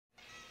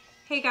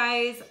Hey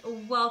guys,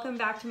 welcome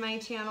back to my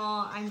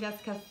channel. I'm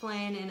Jessica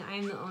Flynn and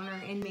I'm the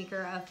owner and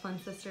maker of Flynn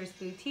Sisters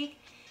Boutique.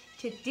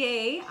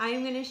 Today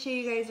I'm going to show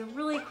you guys a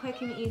really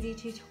quick and easy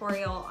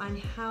tutorial on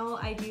how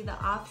I do the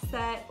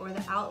offset or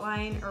the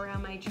outline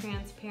around my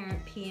transparent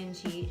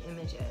PNG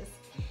images.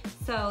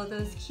 So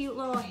those cute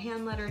little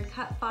hand lettered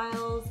cut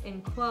files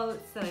and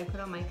quotes that I put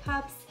on my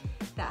cups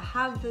that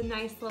have the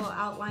nice little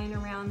outline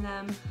around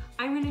them,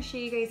 I'm going to show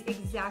you guys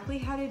exactly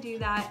how to do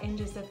that in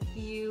just a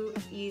few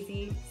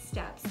easy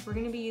steps. We're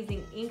going to be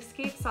using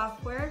Inkscape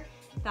software.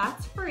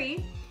 That's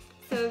free.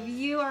 So if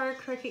you are a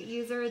Cricut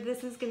user,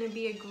 this is going to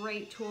be a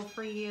great tool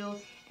for you,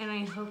 and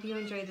I hope you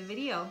enjoy the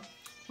video.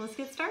 Let's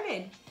get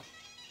started.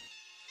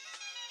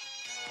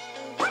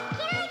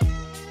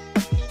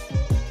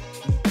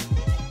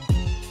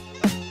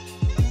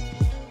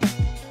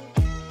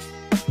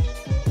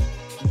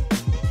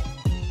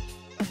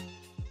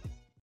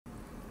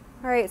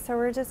 Alright, so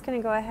we're just going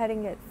to go ahead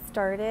and get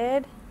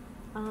started.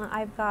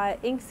 I've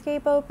got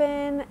Inkscape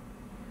open.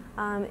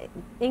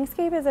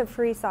 Inkscape is a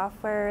free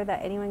software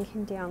that anyone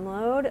can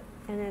download,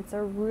 and it's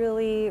a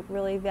really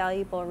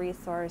valuable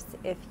resource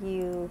if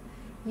you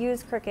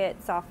use Cricut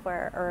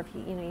software, or if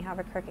you have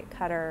a Cricut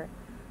cutter,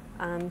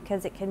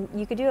 because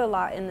you could do a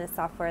lot in this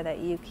software that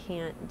you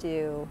can't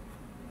do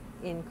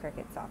in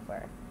Cricut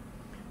software.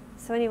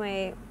 So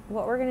anyway,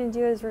 what we're going to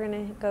do is we're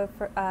going to go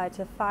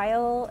to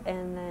File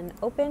and then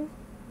Open.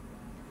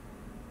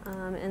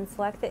 And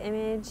select the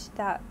image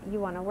that you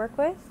want to work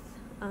with.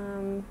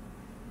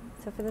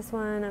 So for this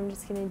one, I'm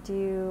just going to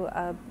do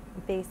a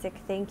basic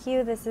thank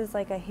you. This is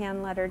like a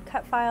hand lettered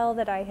cut file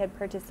that I had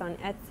purchased on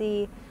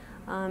Etsy,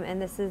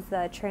 and this is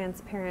the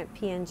transparent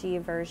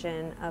PNG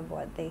version of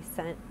what they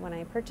sent when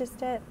I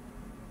purchased it.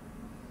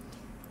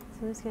 So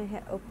I'm just going to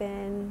hit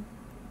open.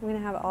 I'm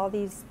going to have all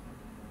these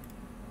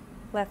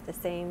left the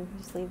same,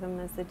 just leave them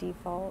as the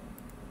default.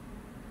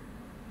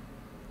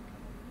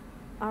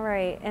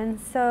 Alright,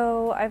 and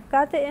so I've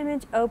got the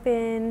image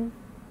open.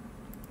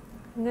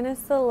 I'm going to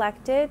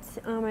select it,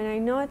 and I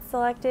know it's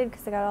selected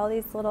because I got all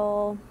these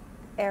little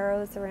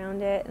arrows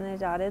around it and the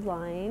dotted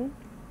line.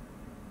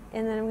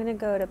 And then I'm going to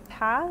go to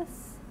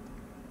Path,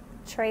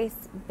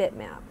 Trace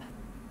Bitmap.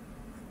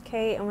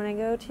 Okay, and when I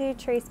go to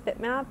Trace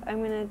Bitmap, I'm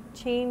going to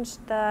change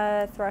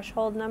the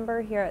threshold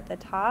number here at the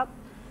top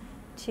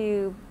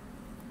to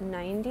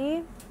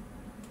 90.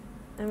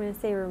 I'm going to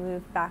say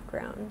Remove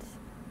Background.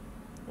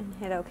 And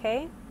hit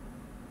OK.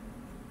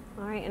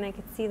 Alright, and I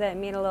can see that it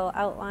made a little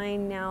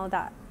outline. Now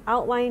that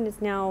outline is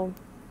now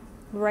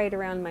right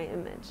around my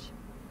image.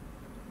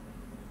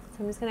 So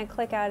I'm just going to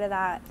click out of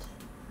that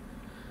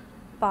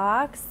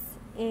box,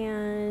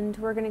 and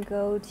we're going to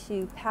go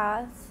to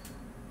Path,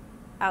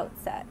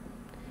 Outset.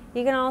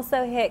 You can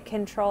also hit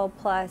Control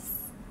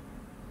plus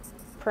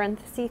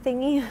parenthesis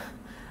thingy,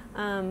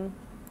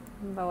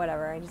 but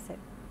whatever, I just hit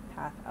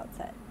Path,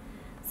 Outset.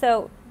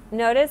 So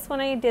notice when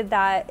I did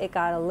that, it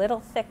got a little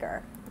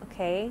thicker,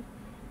 okay?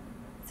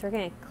 So we're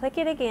going to click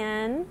it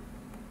again.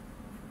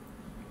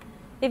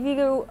 If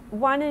you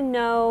want to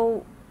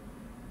know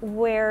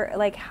where,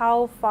 like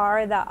how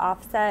far the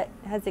offset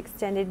has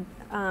extended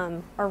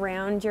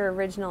around your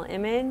original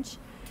image,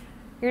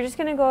 you're just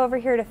going to go over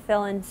here to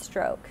Fill and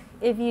Stroke.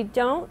 If you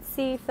don't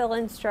see Fill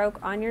and Stroke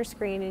on your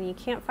screen and you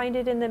can't find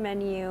it in the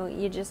menu,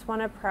 you just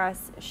want to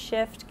press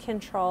Shift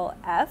Control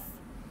F,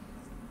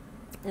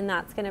 and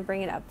that's going to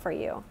bring it up for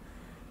you.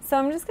 So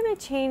I'm just going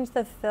to change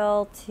the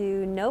fill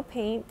to no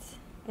paint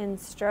and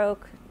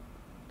stroke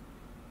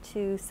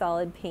to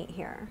solid paint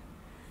here.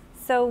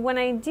 So when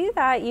I do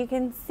that, you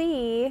can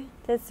see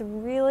this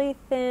really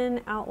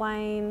thin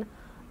outline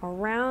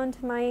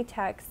around my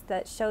text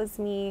that shows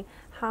me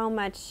how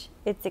much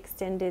it's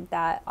extended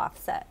that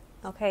offset.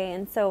 Okay,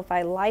 and so if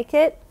I like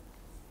it,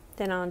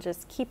 then I'll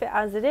just keep it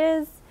as it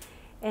is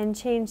and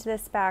change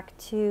this back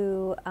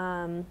to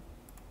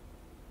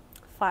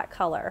flat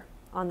color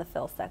on the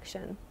fill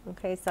section.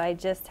 Okay, so I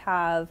just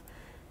have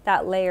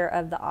that layer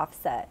of the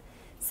offset.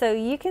 So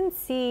you can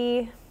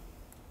see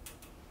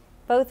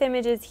both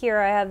images here.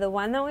 I have the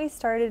one that we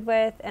started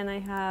with, and I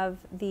have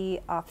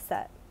the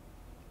offset.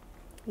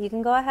 You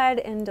can go ahead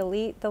and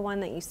delete the one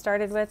that you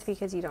started with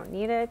because you don't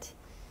need it.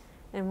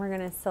 And we're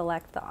going to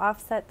select the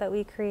offset that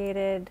we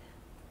created.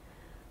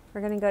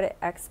 We're going to go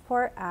to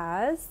Export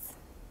As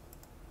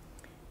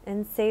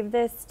and save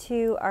this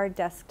to our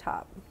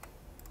desktop.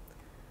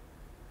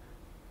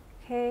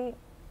 Okay,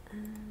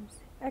 and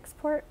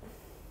export.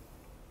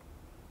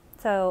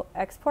 So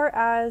export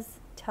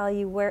as, tell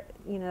you where,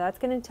 that's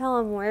going to tell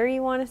them where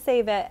you want to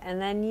save it,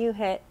 and then you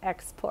hit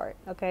export.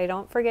 Okay,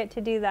 don't forget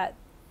to do that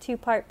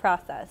two-part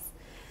process.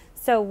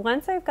 So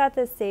once I've got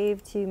this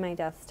saved to my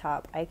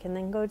desktop, I can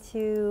then go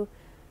to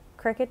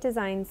Cricut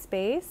Design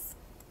Space,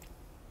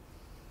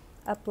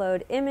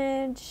 upload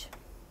image.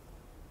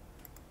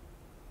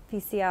 If you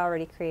see, I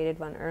already created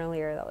one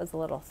earlier that was a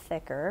little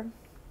thicker.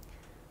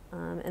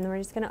 And then we're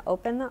just going to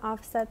open the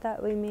offset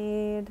that we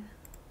made.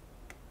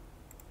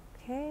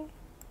 Okay.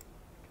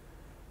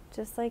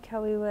 Just like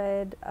how we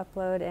would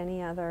upload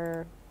any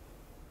other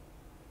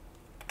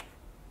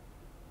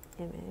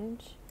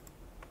image.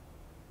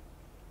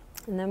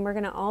 And then we're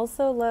going to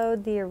also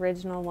load the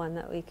original one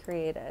that we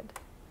created.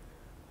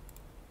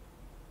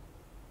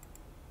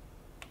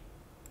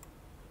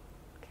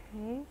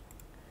 Okay.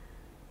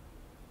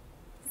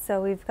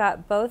 So we've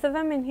got both of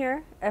them in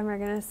here, and we're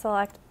going to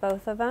select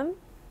both of them.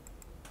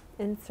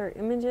 Insert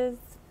images.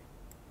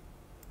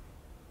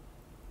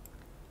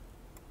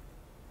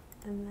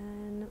 And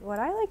then what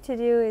I like to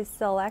do is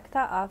select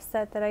that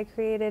offset that I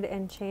created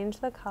and change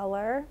the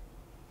color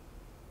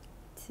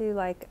to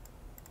like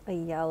a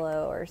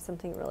yellow or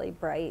something really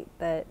bright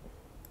that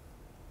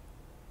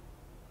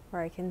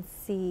where I can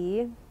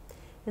see.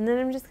 And then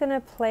I'm just going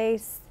to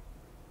place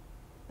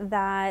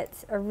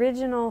that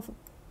original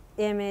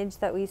image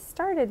that we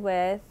started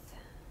with,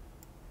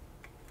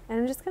 and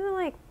I'm just going to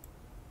like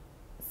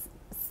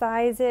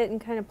size it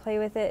and kind of play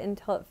with it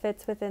until it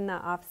fits within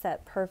that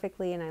offset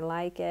perfectly and I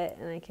like it,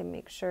 and I can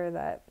make sure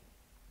that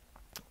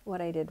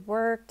what I did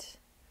worked.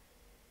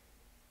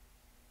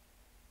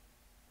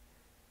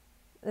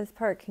 This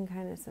part can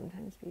kind of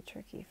sometimes be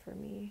tricky for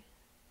me.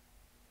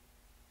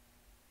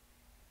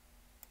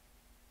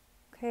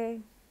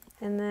 Okay,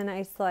 and then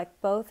I select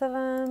both of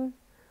them,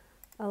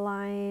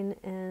 align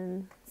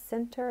and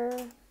center.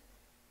 So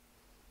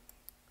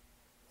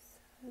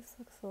this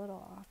looks a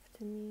little off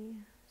to me.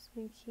 Just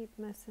gonna keep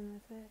messing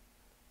with it.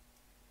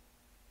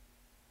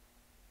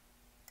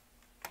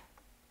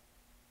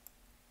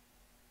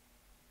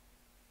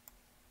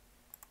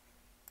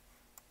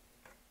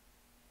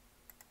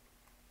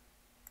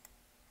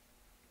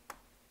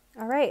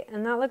 All right,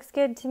 and that looks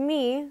good to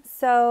me.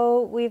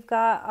 So we've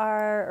got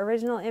our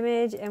original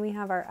image and we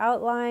have our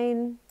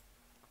outline.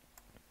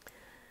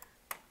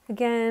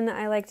 Again,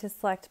 I like to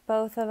select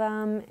both of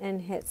them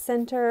and hit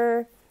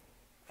center,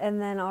 and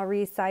then I'll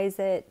resize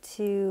it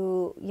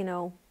to, you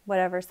know,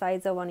 whatever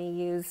size I want to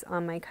use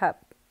on my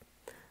cup.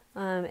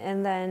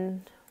 And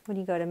then when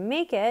you go to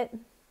make it,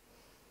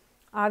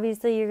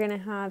 obviously you're going to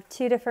have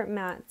two different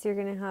mats. You're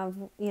going to have,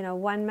 you know,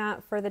 one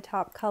mat for the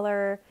top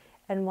color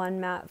and one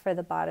mat for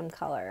the bottom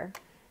color.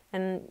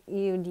 And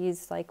you'd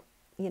use like,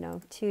 you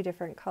know, two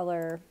different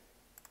color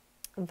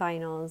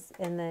vinyls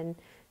and then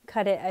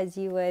cut it as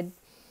you would,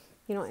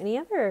 you know, any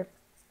other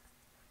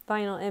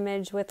vinyl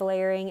image with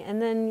layering.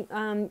 And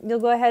then you'll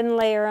go ahead and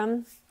layer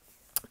them.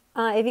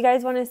 If you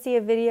guys want to see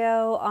a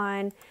video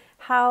on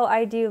how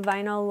I do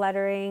vinyl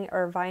lettering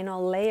or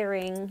vinyl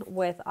layering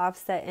with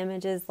offset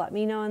images, let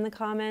me know in the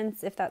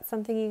comments if that's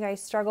something you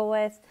guys struggle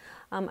with.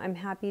 I'm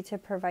happy to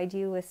provide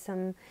you with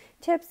some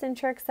tips and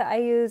tricks that I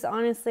use.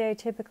 Honestly, I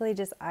typically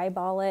just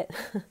eyeball it,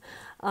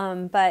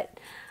 but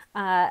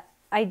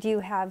I do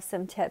have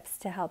some tips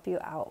to help you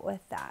out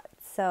with that.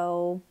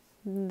 So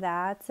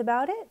that's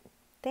about it.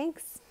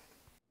 Thanks.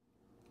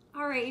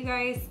 All right, you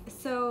guys,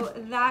 so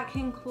that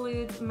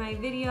concludes my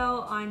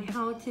video on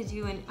how to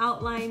do an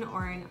outline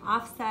or an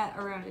offset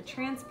around a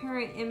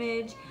transparent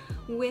image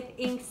with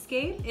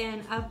Inkscape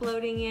and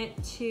uploading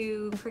it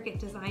to Cricut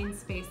Design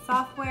Space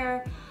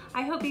software.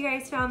 I hope you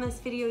guys found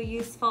this video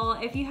useful.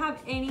 If you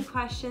have any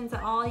questions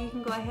at all, you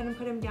can go ahead and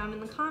put them down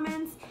in the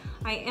comments.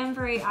 I am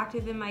very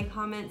active in my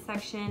comment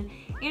section.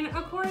 And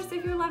of course,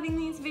 if you're loving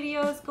these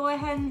videos, go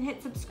ahead and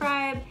hit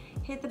subscribe,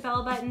 hit the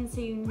bell button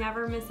so you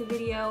never miss a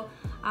video.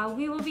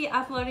 We will be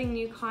uploading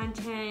new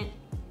content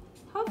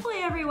hopefully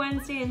every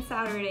Wednesday and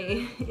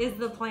Saturday is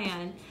the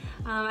plan.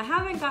 I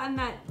haven't gotten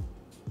that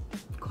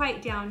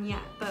quite down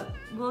yet, but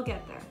we'll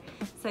get there.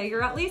 So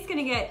you're at least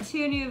gonna get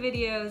 2 new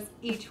videos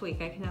each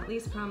week. I can at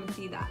least promise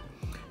you that.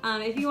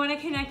 If you want to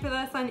connect with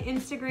us on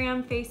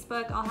Instagram,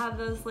 Facebook, I'll have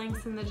those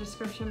links in the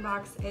description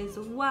box as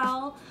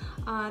well.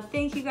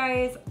 Thank you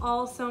guys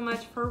all so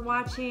much for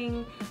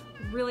watching.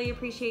 Really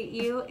appreciate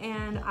you,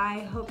 and I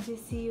hope to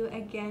see you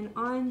again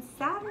on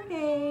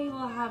Saturday.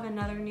 We'll have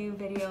another new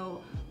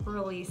video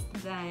released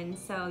then.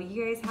 So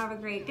you guys have a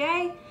great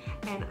day,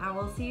 and I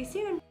will see you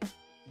soon.